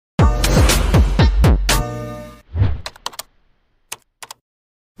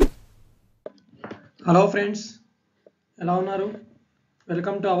Hello friends, ఎలా ఉన్నారు?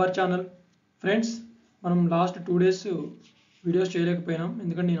 Welcome to our channel. Friends, మనం లాస్ట్ 2 days వీడియోస్ చేయలేకపోయినాం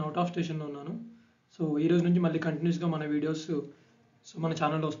ఎందుకంటే నేను అవుట్ ఆఫ్ స్టేషన్లో ఉన్నాను. సో ఈ రోజు నుంచి మళ్ళీ కంటిన్యూస్గా మన వీడియోస్ మన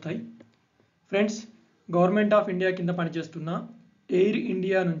ఛానల్లో వస్తాయి. ఫ్రెండ్స్, గవర్నమెంట్ ఆఫ్ ఇండియా కింద పనిచేస్తున్న ఎయిర్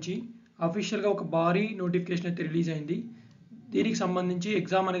ఇండియా నుంచి అఫీషియల్గా ఒక భారీ నోటిఫికేషన్ అయితే రిలీజ్ అయింది. దీనికి సంబంధించి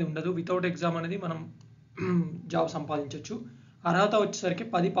ఎగ్జామ్ అనేది ఉండదు. వితౌట్ ఎగ్జామ్ అనేది మనం జాబ్ సంపాదించవచ్చు. అర్హత వచ్చేసరికి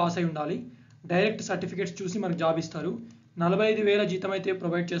 10 పాస్ అయి ఉండాలి. డైరెక్ట్ సర్టిఫికేట్స్ చూసి మనకు జాబ్ ఇస్తారు. 45,000 జీతం అయితే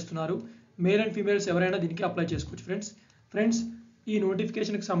ప్రొవైడ్ చేస్తున్నారు. మేల్ అండ్ ఫీమేల్స్ ఎవరైనా దీనికి అప్లై చేసుకోవచ్చు. ఫ్రెండ్స్ ఈ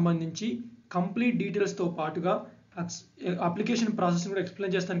నోటిఫికేషన్కి సంబంధించి కంప్లీట్ డీటెయిల్స్తో పాటుగా అప్లికేషన్ ప్రాసెస్ కూడా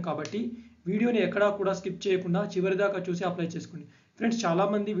ఎక్స్ప్లెయిన్ చేస్తాను కాబట్టి వీడియోని ఎక్కడా కూడా స్కిప్ చేయకుండా చివరి దాకా చూసి అప్లై చేసుకోండి. ఫ్రెండ్స్,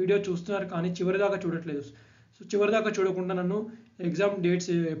 చాలామంది వీడియో చూస్తున్నారు కానీ చివరి దాకా చూడట్లేదు. సో చివరి దాకా చూడకుండా నన్ను ఎగ్జామ్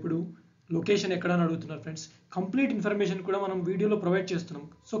డేట్స్ ఎప్పుడు, లొకేషన్ ఎక్కడ అని అడుగుతున్నారు. ఫ్రెండ్స్, కంప్లీట్ ఇన్ఫర్మేషన్ కూడా మనం వీడియోలో ప్రొవైడ్ చేస్తున్నాం.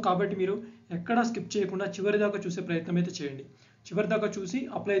 సో కాబట్టి మీరు ఎక్కడా స్కిప్ చేయకుండా చివరి దాకా చూసే ప్రయత్నం అయితే చేయండి. చివరి దాకా చూసి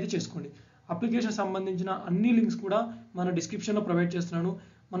అప్లై అయితే చేసుకోండి. అప్లికేషన్ సంబంధించిన అన్ని లింక్స్ కూడా మన డిస్క్రిప్షన్లో ప్రొవైడ్ చేస్తున్నాను.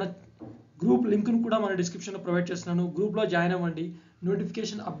 మన గ్రూప్ లింక్ను కూడా మన డిస్క్రిప్షన్లో ప్రొవైడ్ చేస్తున్నాను. గ్రూప్లో జాయిన్ అవ్వండి.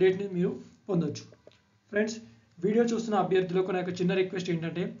 నోటిఫికేషన్ అప్డేట్ని మీరు పొందొచ్చు. ఫ్రెండ్స్, వీడియో చూస్తున్న అభ్యర్థులకు నా యొక్క చిన్న రిక్వెస్ట్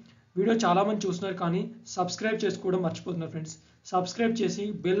ఏంటంటే, వీడియో చాలామంది చూస్తున్నారు కానీ సబ్స్క్రైబ్ చేసుకోవడం మర్చిపోతున్నారు. ఫ్రెండ్స్, సబ్స్క్రైబ్ చేసి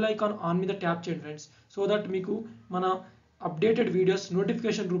బెల్ ఐకాన్ ఆన్ మీద ట్యాప్ చేయండి ఫ్రెండ్స్. సో దట్ మీకు మన అప్డేటెడ్ వీడియోస్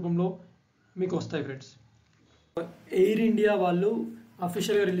నోటిఫికేషన్ రూపంలో మీకు వస్తాయి. ఫ్రెండ్స్, ఎయిర్ ఇండియా వాళ్ళు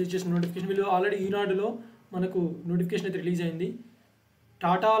అఫీషియల్గా రిలీజ్ చేసిన నోటిఫికేషన్, వీళ్ళు ఆల్రెడీ ఈనాడులో మనకు నోటిఫికేషన్ అయితే రిలీజ్ అయింది.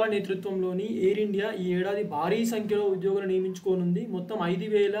 టాటాల నేతృత్వంలోని ఎయిర్ ఇండియా ఈ ఏడాది భారీ సంఖ్యలో ఉద్యోగులు నియమించుకోనుంది. మొత్తం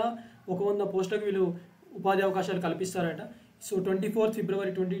 5,100 పోస్టులకు వీళ్ళు ఉపాధి అవకాశాలు కల్పిస్తారట. సో 24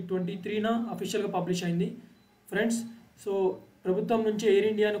 ఫిబ్రవరి 2023న అఫీషియల్గా పబ్లిష్ అయింది. ఫ్రెండ్స్, సో ప్రభుత్వం నుంచి ఎయిర్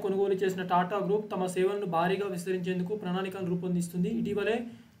ఇండియాను కొనుగోలు చేసిన టాటా గ్రూప్ తమ సేవలను భారీగా విస్తరించేందుకు ప్రణాళికను రూపొందిస్తుంది. ఇటీవలే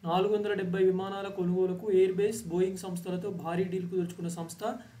 470 విమానాల కొనుగోలుకు ఎయిర్ బేస్, బోయింగ్ సంస్థలతో భారీ డీల్ కుదుర్చుకున్న సంస్థ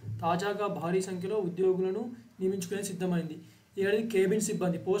తాజాగా భారీ సంఖ్యలో ఉద్యోగులను నియమించుకునే సిద్ధమైంది. ఈ ఏడాది కేబిన్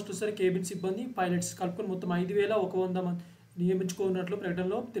సిబ్బంది పోస్ట్ వస్తారు. కేబిన్ సిబ్బంది, పైలట్స్ కలుపుకొని మొత్తం 5,100 మంది నియమించుకున్నట్లు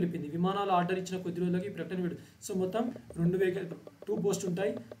ప్రకటనలో తెలిపింది. విమానాలు ఆర్డర్ ఇచ్చిన కొద్ది రోజులకి ఈ ప్రకటన సో మొత్తం 2 పోస్టులు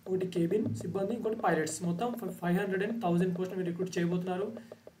ఉంటాయి. ఒకటి కేబిన్ సిబ్బంది, ఇంకోటి పైలట్స్. మొత్తం 500 and 1000 పోస్టులు మీరు రిక్రూట్ చేయబోతున్నారు.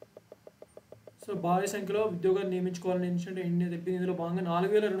 సో భారీ సంఖ్యలో ఉద్యోగాలు నియమించుకోవాలని ఇండియా తెలిపింది. ఇందులో భాగంగా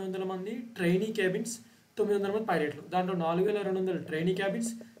 4,200 మంది ట్రైనీ క్యాబిన్స్, 900 మంది పైలట్లు. దాంట్లో 4,200 ట్రైనీ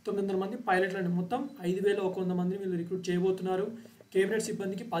క్యాబిన్స్, 900 మంది పైలట్లు అంటే మొత్తం 5,100 మందిని వీళ్ళు రిక్రూట్ చేయబోతున్నారు. కేబినెట్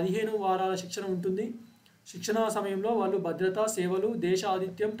సిబ్బందికి 15 వారాల శిక్షణ ఉంటుంది. శిక్షణ సమయంలో వాళ్ళు భద్రత, సేవలు, దేశ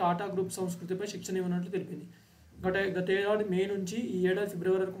ఆతిథ్యం, టాటా గ్రూప్ సంస్కృతిపై శిక్షణ ఇవ్వనున్నట్లు తెలిపింది. గత ఏడాది మే నుంచి ఈ ఏడాది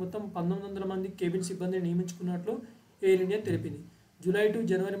ఫిబ్రవరి వరకు మొత్తం 1,900 మంది కేబిన్ సిబ్బందిని నియమించుకున్నట్లు ఎయిర్ ఇండియా తెలిపింది. జూలై టు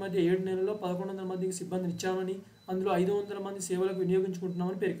జనవరి మధ్య 7 నెలల్లో 1,100 మందికి సిబ్బందిని ఇచ్చామని, అందులో 500 మంది సేవలకు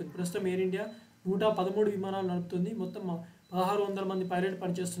వినియోగించుకుంటున్నామని పేర్కొంది. ప్రస్తుతం ఎయిర్ ఇండియా 113 విమానాలు నడుపుతుంది. మొత్తం 1,600 మంది పైలట్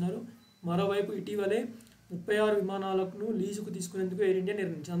పనిచేస్తున్నారు. మరోవైపు ఇటీవలే 36 విమానాలను లీజుకు తీసుకునేందుకు ఎయిర్ ఇండియా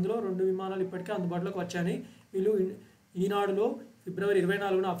నిర్ణయించింది. అందులో 2 విమానాలు ఇప్పటికే అందుబాటులోకి వచ్చాయని వీళ్ళు ఈనాడులో ఫిబ్రవరి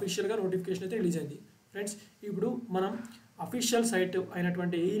 24న అఫీషియల్గా నోటిఫికేషన్ అయితే రిలీజ్ అయింది. ఫ్రెండ్స్, ఇప్పుడు మనం అఫీషియల్ సైట్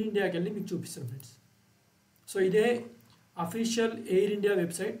అయినటువంటి ఎయిర్ ఇండియాకి వెళ్ళి మీకు చూపిస్తాం. ఫ్రెండ్స్, సో ఇదే అఫీషియల్ ఎయిర్ ఇండియా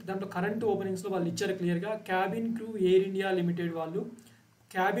వెబ్సైట్. దాంట్లో కరెంట్ ఓపెనింగ్స్లో వాళ్ళు ఇచ్చారు క్లియర్గా. Cabin crew air India limited వాళ్ళు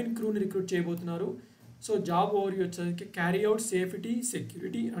క్యాబిన్ క్రూని రిక్రూట్ చేయబోతున్నారు. సో జాబ్ ఓవర్వ్యూ వచ్చేసరికి carry out safety,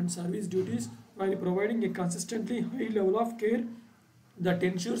 security and service duties while providing a consistently high level of care that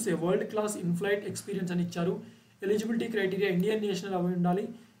ensures a world-class in-flight experience అని ఇచ్చారు. Eligibility criteria Indian national అవి ఉండాలి,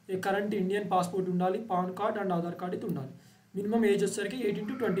 ఏ current Indian passport ఉండాలి, pan card and Aadhaar card ఇది ఉండాలి. Minimum age వచ్చేసరికి 18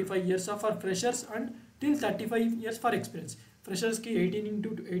 to 25 years for freshers and till 35 years for experience. ఫ్రెషర్స్కి 18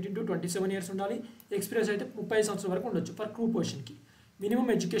 to 27 years ఉండాలి. Experience అయితే 30 సంవత్సరాల వరకు ఉండొచ్చు ఫర్ క్రూ పొజిషన్కి. మినిమం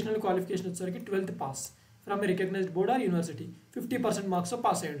ఎడ్యుకేషనల్ క్వాలిఫికేషన్ వచ్చేసరికి 12th pass from A recognised board are university. 50% మార్క్స్తో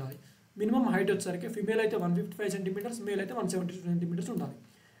pass అయి ఉండాలి. మినిమం హైట్ వచ్చేసరికి ఫిమేల్ అయితే 155 centimeters, మేల్ అయితే 172 centimeters ఉండాలి.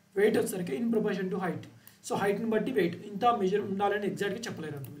 వెయిట్ వచ్చేసరికి in proportion to height. So హైట్ని బట్టి వెయిట్ ఇంత మెజర్ ఉండాలని ఎగ్జాక్ట్గా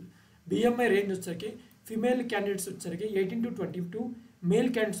చెప్పలేరు అంట వీళ్ళు. బిఎంఐ రేంజ్ వచ్చేసరికి ఫిమేల్ క్యాండిడేట్స్ వచ్చేసరికి 18 to 22, మేల్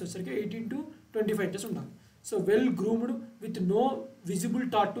క్యాండిడేట్స్ వచ్చేసరికి 18 to 25 inches ఉండాలి. So well groomed with no visible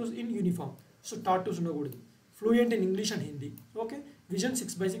tattoos in uniform. So tattoos ఉండకూడదు. Fluent in English and Hindi. Okay, vision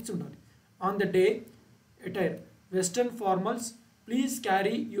 6/6 ఉండాలి. On the day attire western formals. Please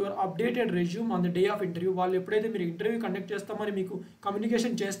carry your updated resume on the day of interview. వాళ్ళు ఎప్పుడైతే మీరు interview conduct చేస్తామని మీకు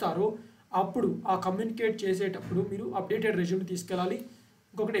communication చేస్తారో అప్పుడు ఆ కమ్యూనికేట్ చేసేటప్పుడు మీరు అప్డేటెడ్ రెజ్యూమ్ తీసుకెళ్ళాలి.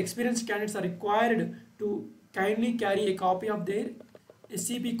 ఇంకొకటి, experience candidates are required to kindly carry a copy of their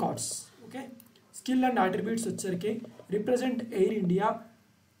SCP cards. Okay, skill and attributes వచ్చేసరికి represent air India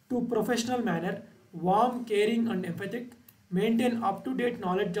to professional manner, warm, caring and ఎంపథిక్, maintain up-to-date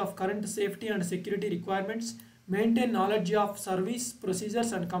knowledge of current safety and security requirements, maintain knowledge of service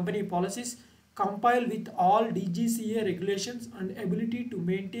procedures and company policies, compile with all DGCA regulations and ability to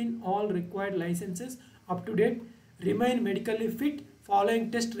maintain all required licenses up to date, remain medically fit, following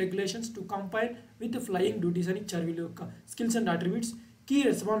test regulations to compile with flying duties అని ఇచ్చారు వీళ్ళ యొక్క skills and attributes. Key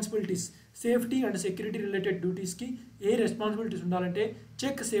responsibilities, safety and security related డ్యూటీస్కి A responsibilities ఉండాలంటే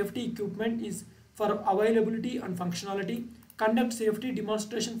check safety equipment is for availability and functionality, conduct safety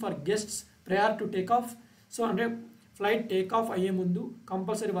demonstration for guests prior to take off. So అంటే flight take off అయ్యే ముందు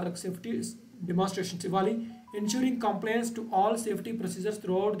compulsory వాళ్ళకి safety demonstrations ఇవ్వాలి. ensuring compliance to all safety procedures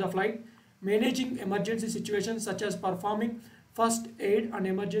throughout the flight, managing emergency situations such as performing first aid and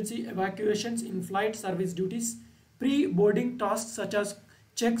emergency evacuations in flight service duties, pre-boarding tasks such as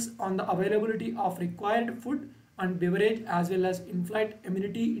checks on the availability of required food and beverage as well as in-flight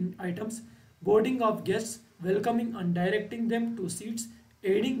amenity items, boarding of guests, welcoming and directing them to seats,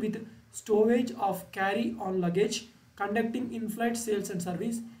 aiding with stowage of carry-on luggage, conducting in-flight sales and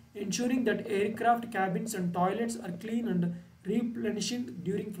service, ensuring that aircraft cabins and toilets are clean and replenishing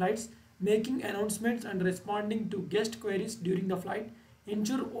during flights, making announcements and responding to guest queries during the flight,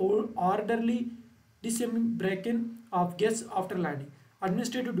 ensure orderly disembarkation of guests after landing.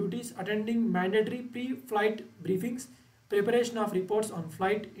 Administrative duties, attending mandatory pre-flight briefings, preparation of reports on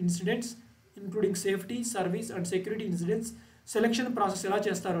flight incidents including safety, service and security incidents. Selection process ఎలా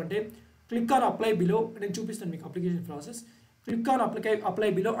చేస్తారు అంటే click on apply below. నేను చూపిస్తాను మీకు application process. Click on apply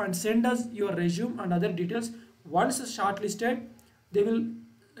below and send us your resume and other details. Once shortlisted, they will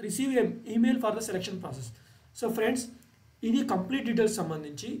receive an email for the selection process. So friends, ఇది complete details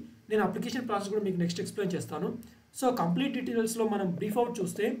సంబంధించి నేను application process కూడా మీకు next explain చేస్తాను. So complete డీటెయిల్స్లో మనం brief out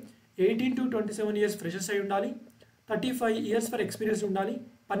చూస్తే 18 to 27 years freshers అయి ఉండాలి, 35 years ఫర్ ఎక్స్పీరియన్స్ ఉండాలి,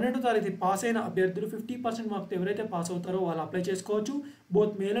 12వ తరగతి పాస్ అయిన అభ్యర్థులు 50% మార్క్స్ ఎవరైతే పాస్ అవుతారో వాళ్ళు అప్లై చేసుకోవచ్చు.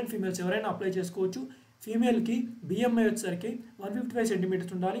 బోత్ మేల్ అండ్ ఫీమేల్స్ ఎవరైనా అప్లై చేసుకోవచ్చు. ఫీమేల్కి బిఎంఐ వచ్చేసరికి 155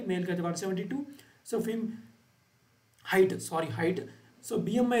 సెంటీమీటర్స్ ఉండాలి, మేల్కి అయితే 172. So height so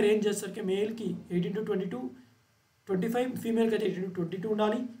BMI range చేసేసరికి మేల్కి 18 to 22, 25, ఫీమేల్కి అయితే 18 to 22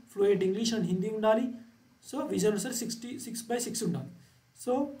 ఉండాలి. ఫ్లూయెంట్ ఇంగ్లీష్ అండ్ హిందీ ఉండాలి. సో విజన్ వచ్చేసరికి 66/6 ఉండాలి.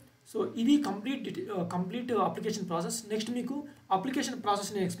 సో ఇది కంప్లీట్ అప్లికేషన్ ప్రాసెస్. నెక్స్ట్ మీకు అప్లికేషన్ ప్రాసెస్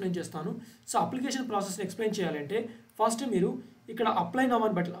నేను ఎక్స్ప్లెయిన్ చేస్తాను. సో అప్లికేషన్ ప్రాసెస్ని ఎక్స్ప్లెయిన్ చేయాలంటే ఫస్ట్ మీరు ఇక్కడ అప్లై నవ్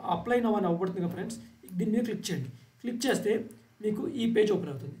అని అవ్వబడుతుంది కదా ఫ్రెండ్స్, దీని మీద క్లిక్ చేయండి. క్లిక్ చేస్తే మీకు ఈ పేజ్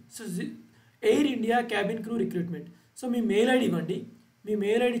ఓపెన్ అవుతుంది. So air India cabin crew recruitment. So మీ మెయిల్ ఐడి ఇవ్వండి. మీ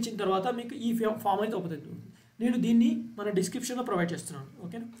మెయిల్ ఐడి ఇచ్చిన తర్వాత మీకు ఈ ఫామ్ అయితే ఓపెన్ అవుతుంది. నేను దీన్ని మన డిస్క్రిప్షన్లో ప్రొవైడ్ చేస్తున్నాను.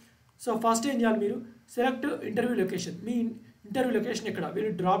 ఓకేనా. సో ఫస్ట్ ఏం చేయాలి, మీరు సెలెక్ట్ ఇంటర్వ్యూ లొకేషన్. మీ ఇంటర్వ్యూ లొకేషన్ ఇక్కడ మీరు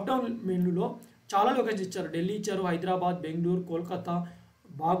డ్రాప్ డౌన్ మెనూలో చాలా లొకేషన్స్ ఇచ్చారు. ఢిల్లీ ఇచ్చారు, హైదరాబాద్, బెంగళూరు, కోల్కతా,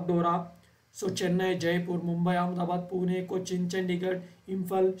 బాగ్డోరా, సో చెన్నై, జైపూర్, ముంబై, అహ్మదాబాద్, పూణే, కొచ్చిన్, చండీగఢ్,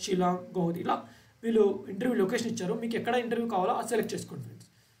 ఇంఫాల్, షిలాంగ్, గౌహతి, ఇలా వీళ్ళు ఇంటర్వ్యూ లొకేషన్ ఇచ్చారు. మీకు ఎక్కడ ఇంటర్వ్యూ కావాలో అది సెలెక్ట్ చేసుకోండి ఫ్రెండ్స్.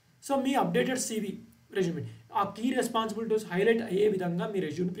 సో మీ అప్డేటెడ్ CV రెజ్యూమే ఆ కీ రెస్పాన్సిబిలిటీస్ హైలైట్ అయ్యే విధంగా మీ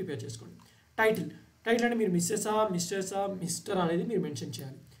రెజ్యూమ్ని ప్రిపేర్ చేసుకోండి. టైటిల్ అంటే మీరు మిస్టర్ అనేది మీరు మెన్షన్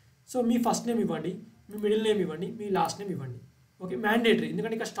చేయాలి. సో మీ ఫస్ట్ నేమ్ ఇవ్వండి, మీ మిడిల్ నేమ్ ఇవ్వండి, మీ లాస్ట్ నేమ్ ఇవ్వండి. ఓకే, మ్యాండేటరీ,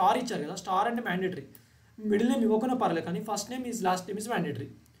 ఎందుకంటే ఇక్కడ స్టార్ ఇచ్చారు కదా, స్టార్ అంటే మ్యాండేటరీ. మిడిల్ నేమ్ ఇవ్వకుండా పర్లేదు, కానీ first name is lost name is mandatory.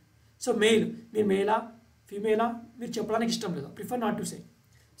 So mail, మీరు మేలా ఫీమేలా మీరు చెప్పడానికి ఇష్టం లేదా, prefer not to say.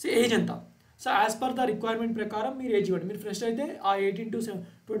 So age ఎంత, so as per the requirement ప్రకారం మీరు ఏజ్ ఇవ్వండి. మీరు ఫ్రెష్ అయితే ఆ 18 to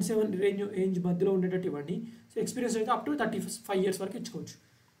 27 రేంజ్ మధ్యలో ఉండేటట్టు ఇవ్వండి. సో ఎక్స్పీరియన్స్ అయితే అప్ టు 35 years వరకు ఇచ్చుకోవచ్చు.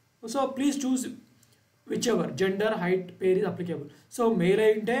 So please choose which ever gender, height, pair is applicable. So mail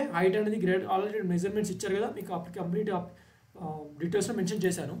అయితే హైట్ అనేది గ్రేడ్ ఆల్రెడీ మెజర్మెంట్స్ ఇచ్చారు కదా, మీకు కంప్లీట్ డీటెయిల్స్లో మెన్షన్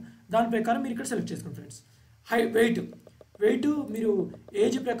చేశాను. దాని ప్రకారం మీరు ఇక్కడ సెలెక్ట్ చేసుకోండి ఫ్రెండ్స్. వెయిట్ మీరు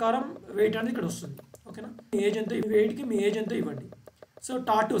ఏజ్ ప్రకారం వెయిట్ అనేది ఇక్కడ వస్తుంది. ఓకేనా, మీ ఏజ్ ఎంత, వెయిట్కి మీ ఏజ్ ఎంత ఇవ్వండి. So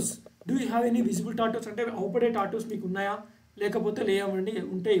tattoos, do you have any visible tattoos, అంటే అవుపడే టాటూస్ మీకు ఉన్నాయా, లేకపోతే లేవండి,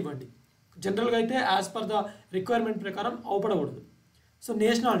 ఉంటే ఇవ్వండి. జనరల్గా అయితే యాజ్ పర్ ద రిక్వైర్మెంట్ ప్రకారం అవుపడకూడదు. సో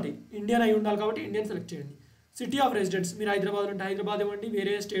నేషనాలిటీ ఇండియన్ అయి ఉండాలి కాబట్టి ఇండియన్ సెలెక్ట్ చేయండి. సిటీ ఆఫ్ రెసిడెన్స్, మీరు హైదరాబాద్ ఉంటే హైదరాబాద్ ఇవ్వండి,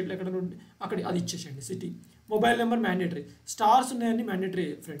 వేరే స్టేట్లో ఎక్కడ ఉంటే అక్కడ అది ఇచ్చేసేయండి city. Mobile number mandatory, stars ఉన్నాయని మ్యాండేటరీ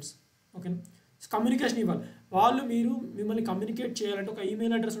ఫ్రెండ్స్. ఓకేనా. కమ్యూనికేషన్ ఇవ్వాలి, మీరు మిమ్మల్ని కమ్యూనికేట్ చేయాలంటే ఒక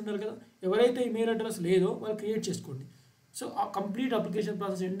ఈమెయిల్ అడ్రస్ ఉండాలి కదా, ఎవరైతే ఈమెయిల్ అడ్రస్ లేదో వాళ్ళు క్రియేట్ చేసుకోండి. సో ఆ కంప్లీట్ అప్లికేషన్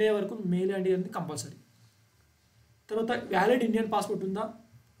ప్రాసెస్ ఎండ్ అయ్యే వరకు మెయిల్ ఐడి అనేది కంపల్సరీ. తర్వాత వ్యాలిడ్ ఇండియన్ పాస్పోర్ట్ ఉందా,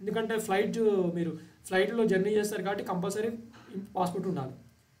 ఎందుకంటే మీరు ఫ్లైట్లో జర్నీ చేస్తారు కాబట్టి కంపల్సరీ పాస్పోర్ట్ ఉండాలి.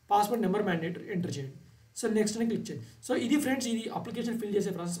 పాస్పోర్ట్ నెంబర్ మ్యాండేటరీ ఎంటర్ చేయండి. సో నెక్స్ట్ అని క్లిక్ చేయండి. సో ఇది ఫ్రెండ్స్, ఇది అప్లికేషన్ ఫిల్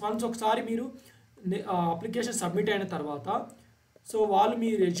చేసే ప్రాసెస్. వన్స్ ఒకసారి మీరు అప్లికేషన్ సబ్మిట్ అయిన తర్వాత సో వాళ్ళు మీ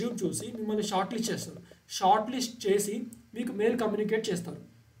రెజ్యూమ్ చూసి మిమ్మల్ని షార్ట్ లిస్ట్ చేస్తారు. షార్ట్ లిస్ట్ చేసి మీకు మెయిల్ కమ్యూనికేట్ చేస్తారు.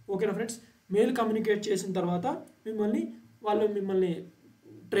 ఓకేనా ఫ్రెండ్స్, మెయిల్ కమ్యూనికేట్ చేసిన తర్వాత మిమ్మల్ని వాళ్ళు మిమ్మల్ని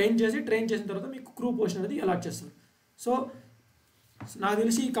ట్రైన్ చేసిన తర్వాత మీకు క్రూ పోస్ట్ అనేది అలాట్ చేస్తారు. సో నాకు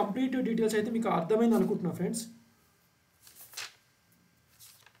తెలిసి ఈ కంప్లీట్ డీటెయిల్స్ అయితే మీకు అర్థమైంది అనుకుంటున్నా ఫ్రెండ్స్.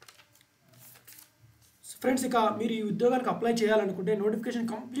 ఇక మీరు ఈ ఉద్యోగానికి అప్లై చేయాలనుకుంటే నోటిఫికేషన్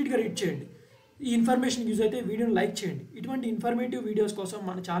కంప్లీట్గా రీడ్ చేయండి. ఈ ఇన్ఫర్మేషన్ యూజ్ అయితే వీడియోని లైక్ చేయండి. ఇటువంటి ఇన్ఫర్మేటివ్ వీడియోస్ కోసం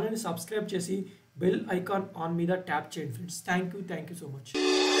మన ఛానల్ని సబ్స్క్రైబ్ చేసి బెల్ ఐకాన్ ఆన్ మీద ట్యాప్ చేయండి friends. Thank you so much.